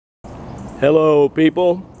Hello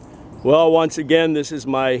people. Well, once again, this is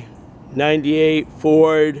my 98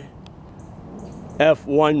 Ford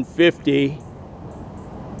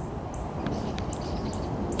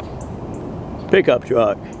F-150 pickup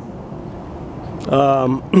truck.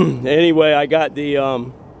 Anyway, I got the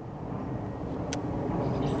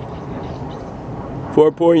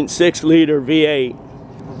 4.6 liter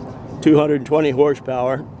V8, 220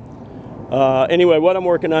 horsepower. Anyway, what I'm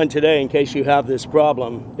working on today, in case you have this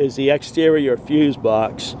problem, is the exterior fuse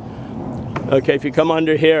box. Okay, if you come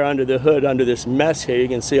under here, under the hood, under this mess here, you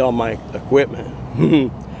can see all my equipment.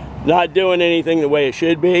 Not doing anything the way it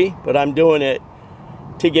should be, but I'm doing it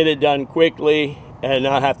to get it done quickly and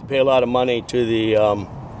not have to pay a lot of money to the auto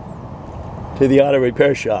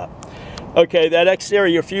repair shop. Okay, that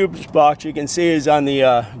exterior fuse box you can see is on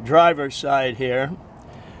the driver's side here.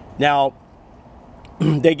 Now,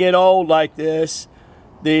 they get old like this.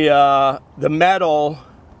 The metal,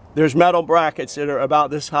 there's metal brackets that are about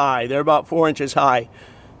this high. They're about 4 inches high.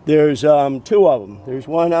 There's two of them. There's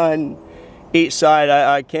one on each side.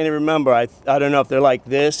 I can't even remember. I don't know if they're like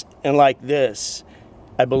this and like this,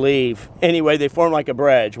 I believe. Anyway, they form like a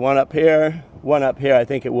bridge. One up here, I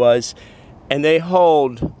think it was. And they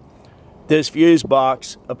hold this fuse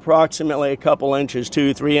box approximately a couple inches,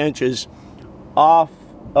 2-3 inches off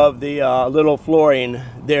of the little flooring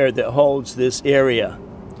there that holds this area.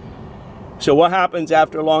 So what happens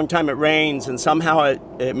after a long time, it rains and somehow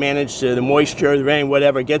it managed to, the moisture, the rain,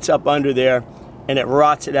 whatever, gets up under there and it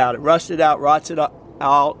rots it out. It rusts it out, rots it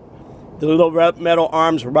out. The little metal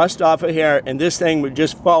arms rust off of here, and this thing was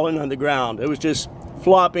just falling on the ground. It was just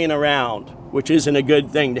flopping around, which isn't a good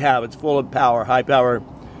thing to have. It's full of power, high power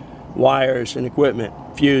wires and equipment,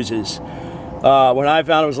 fuses. When I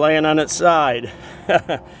found it was laying on its side.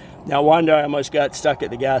 Now wonder I almost got stuck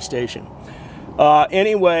at the gas station.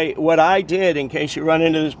 Anyway, what I did, in case you run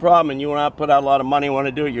into this problem and you want to put out a lot of money, want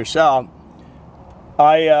to do it yourself,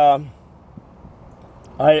 I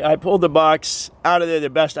pulled the box out of there the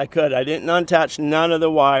best I could. I didn't unattach none of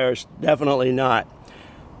the wires, definitely not.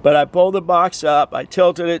 But I pulled the box up, I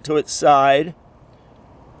tilted it to its side,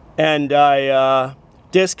 and I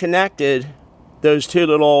disconnected those two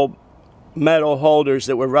little metal holders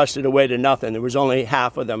that were rusted away to nothing. There was only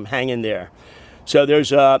half of them hanging there. So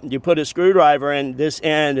there's you put a screwdriver in this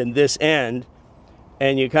end and this end,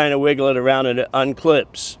 and you kind of wiggle it around and it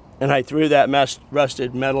unclips. And I threw that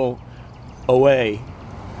rusted metal away.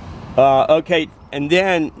 Okay, and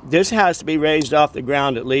then this has to be raised off the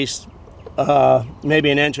ground at least maybe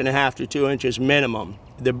 1.5 inches to 2 inches minimum.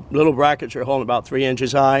 The little brackets are holding about 3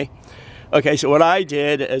 inches high. Okay, so what I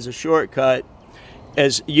did as a shortcut,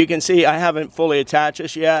 as you can see, I haven't fully attached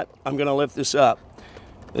this yet. I'm going to lift this up.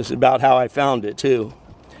 This is about how I found it too.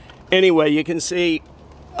 Anyway, you can see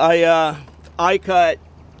I cut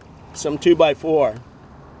some 2x4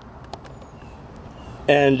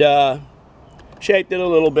 and shaped it a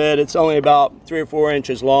little bit. It's only about 3 or 4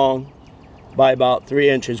 inches long by about 3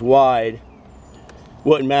 inches wide.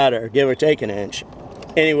 Wouldn't matter, give or take 1 inch.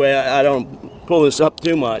 Anyway, I don't pull this up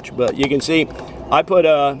too much, but you can see I put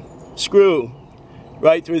a screw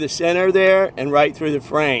right through the center there and right through the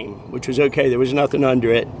frame, which was okay. There was nothing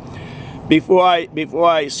under it. Before I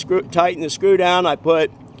tighten the screw down, I put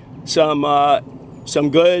some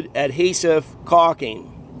good adhesive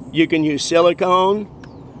caulking. You can use silicone,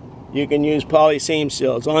 you can use polyseam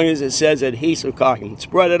seal, as long as it says adhesive caulking.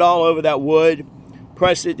 Spread it all over that wood,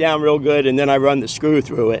 press it down real good, and then I run the screw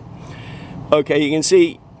through it. Okay, you can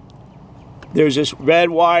see there's this red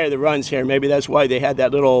wire that runs here. Maybe that's why they had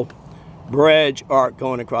that little bridge arc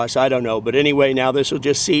going across, I don't know. But anyway, now this will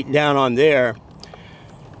just seat down on there.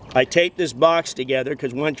 I taped this box together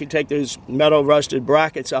because once you take those metal rusted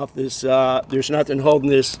brackets off this, there's nothing holding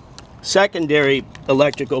this secondary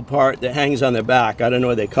electrical part that hangs on the back. I don't know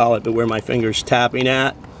what they call it, but where my finger's tapping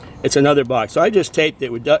at, it's another box. So I just taped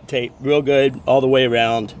it with duct tape real good all the way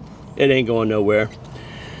around. It ain't going nowhere.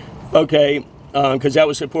 Okay, because that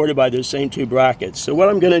was supported by those same two brackets. So what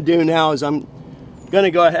I'm going to do now is I'm going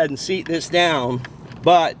to go ahead and seat this down,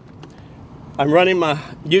 but I'm running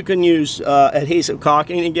you can use adhesive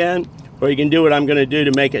caulking again, or you can do what I'm going to do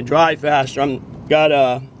to make it dry faster. I've got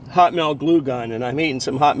a hot melt glue gun, and I'm heating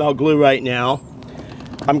some hot melt glue right now.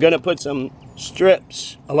 I'm going to put some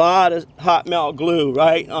strips, a lot of hot melt glue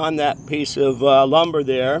right on that piece of lumber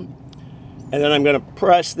there, and then I'm going to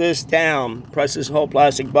press this down, press this whole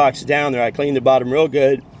plastic box down there. I cleaned the bottom real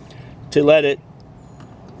good to let it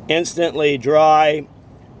instantly dry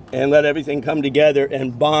and let everything come together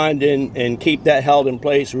and bond and keep that held in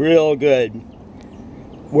place real good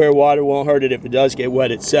where water won't hurt it if it does get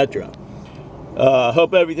wet, etc.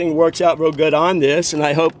 Hope everything works out real good on this, and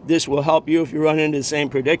I hope this will help you if you run into the same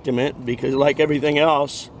predicament, because like everything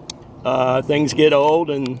else, things get old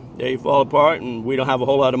and they fall apart, and we don't have a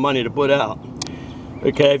whole lot of money to put out.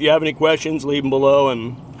 Okay, if you have any questions, leave them below,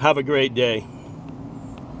 and have a great day.